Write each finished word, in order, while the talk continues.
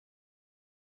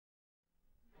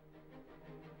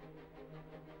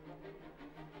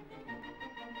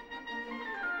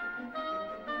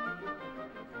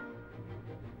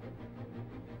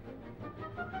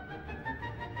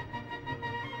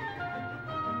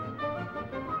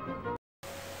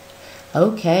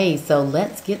Okay, so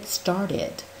let's get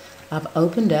started. I've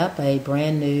opened up a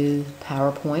brand new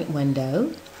PowerPoint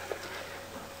window.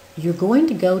 You're going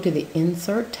to go to the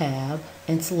Insert tab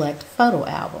and select Photo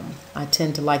Album. I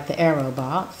tend to like the arrow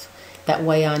box. That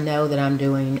way I know that I'm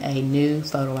doing a new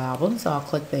photo album, so I'll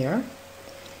click there.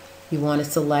 You want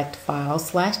to select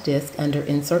File/Disk under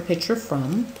Insert Picture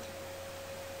From.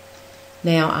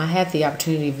 Now I have the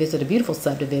opportunity to visit a beautiful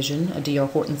subdivision, a D.R.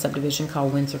 Horton subdivision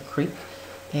called Windsor Creek.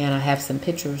 And I have some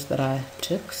pictures that I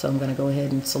took, so I'm going to go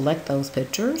ahead and select those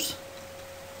pictures.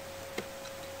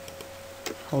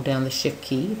 Hold down the Shift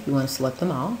key if you want to select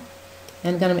them all.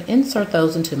 And I'm going to insert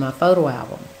those into my photo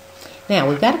album. Now,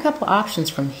 we've got a couple of options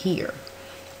from here.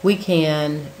 We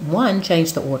can, one,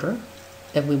 change the order.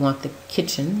 If we want the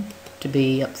kitchen to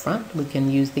be up front, we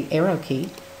can use the arrow key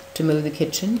to move the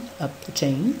kitchen up the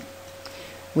chain.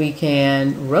 We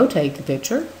can rotate the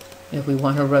picture if we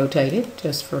want to rotate it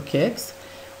just for kicks.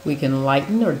 We can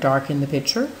lighten or darken the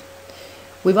picture.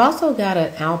 We've also got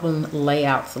an album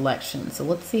layout selection, so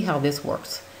let's see how this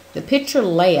works. The picture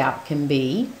layout can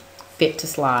be fit to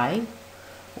slide,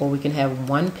 or we can have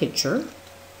one picture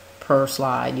per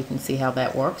slide. You can see how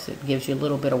that works. It gives you a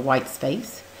little bit of white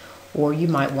space. Or you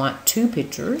might want two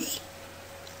pictures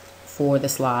for the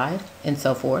slide, and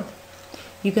so forth.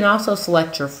 You can also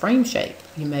select your frame shape.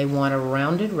 You may want a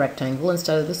rounded rectangle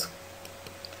instead of this.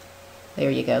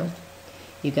 There you go.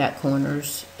 You got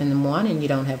corners in one and you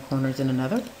don't have corners in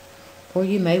another. Or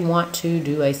you may want to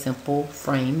do a simple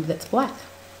frame that's black.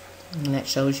 And that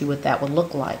shows you what that would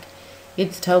look like.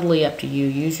 It's totally up to you.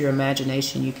 Use your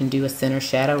imagination. You can do a center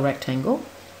shadow rectangle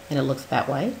and it looks that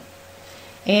way.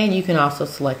 And you can also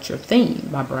select your theme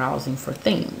by browsing for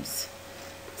themes.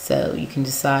 So you can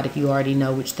decide if you already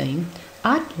know which theme.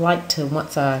 I'd like to,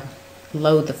 once I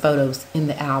load the photos in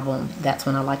the album, that's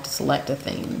when I like to select a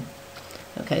theme.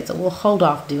 Okay, so we'll hold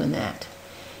off doing that.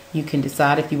 You can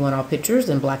decide if you want all pictures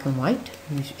in black and white.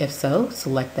 If so,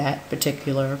 select that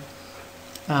particular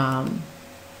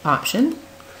option.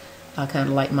 I kind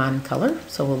of like mine in color,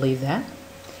 so we'll leave that.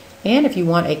 And if you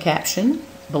want a caption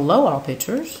below all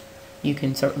pictures, you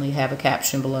can certainly have a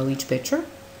caption below each picture.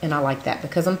 And I like that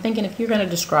because I'm thinking if you're going to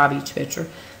describe each picture,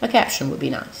 a caption would be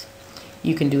nice.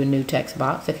 You can do a new text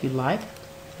box if you like,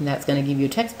 and that's going to give you a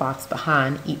text box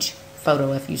behind each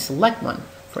photo if you select one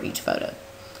for each photo.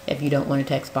 If you don't want a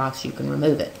text box, you can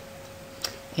remove it.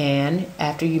 And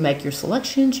after you make your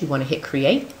selections, you want to hit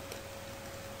Create.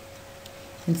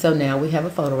 And so now we have a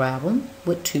photo album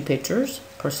with two pictures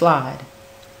per slide.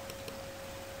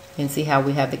 And see how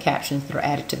we have the captions that are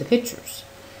added to the pictures.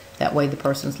 That way the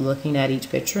person's looking at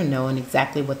each picture and knowing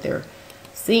exactly what they're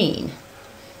seeing.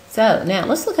 So now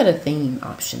let's look at a theme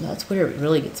option. That's where it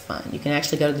really gets fun. You can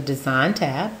actually go to the Design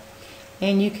tab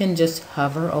and you can just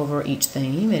hover over each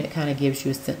theme and it kind of gives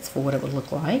you a sense for what it would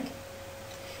look like.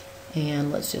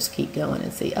 And let's just keep going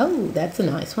and see. Oh, that's a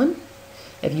nice one.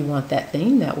 If you want that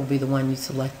theme, that will be the one you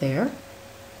select there.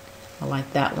 I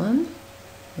like that one.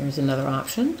 There's another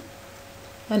option.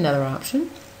 Another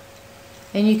option.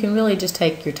 And you can really just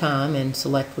take your time and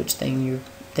select which thing you're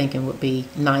thinking would be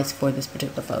nice for this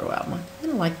particular photo album. I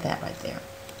like that right there.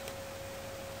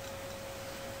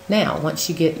 Now, once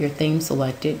you get your theme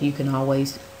selected, you can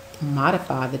always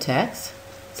modify the text.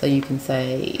 So you can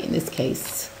say, in this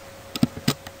case,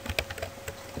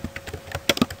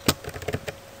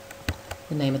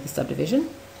 the name of the subdivision.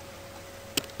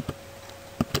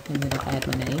 And then I'll add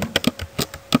my name.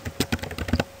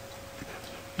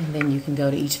 And then you can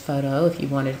go to each photo if you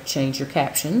want to change your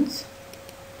captions.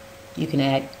 You can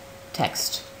add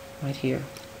text right here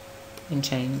and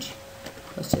change.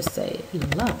 Let's just say,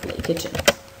 lovely kitchen.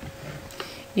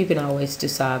 You can always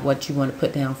decide what you want to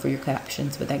put down for your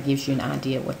captions, but that gives you an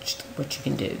idea of what you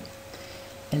can do.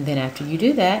 And then after you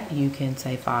do that, you can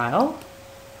say File,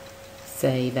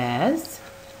 Save As,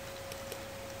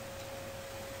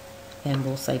 and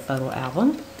we'll say Photo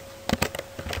Album,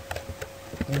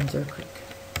 Windsor Creek.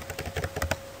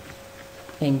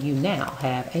 And you now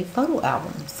have a photo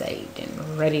album saved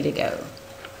and ready to go.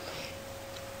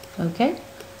 Okay,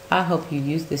 I hope you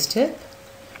use this tip.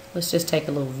 Let's just take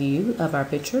a little view of our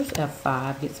pictures.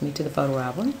 F5 gets me to the photo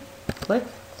album. Click,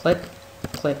 click,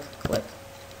 click, click.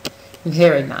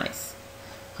 Very nice.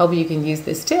 Hope you can use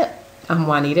this tip. I'm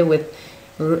Juanita with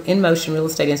In Motion Real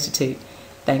Estate Institute.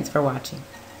 Thanks for watching.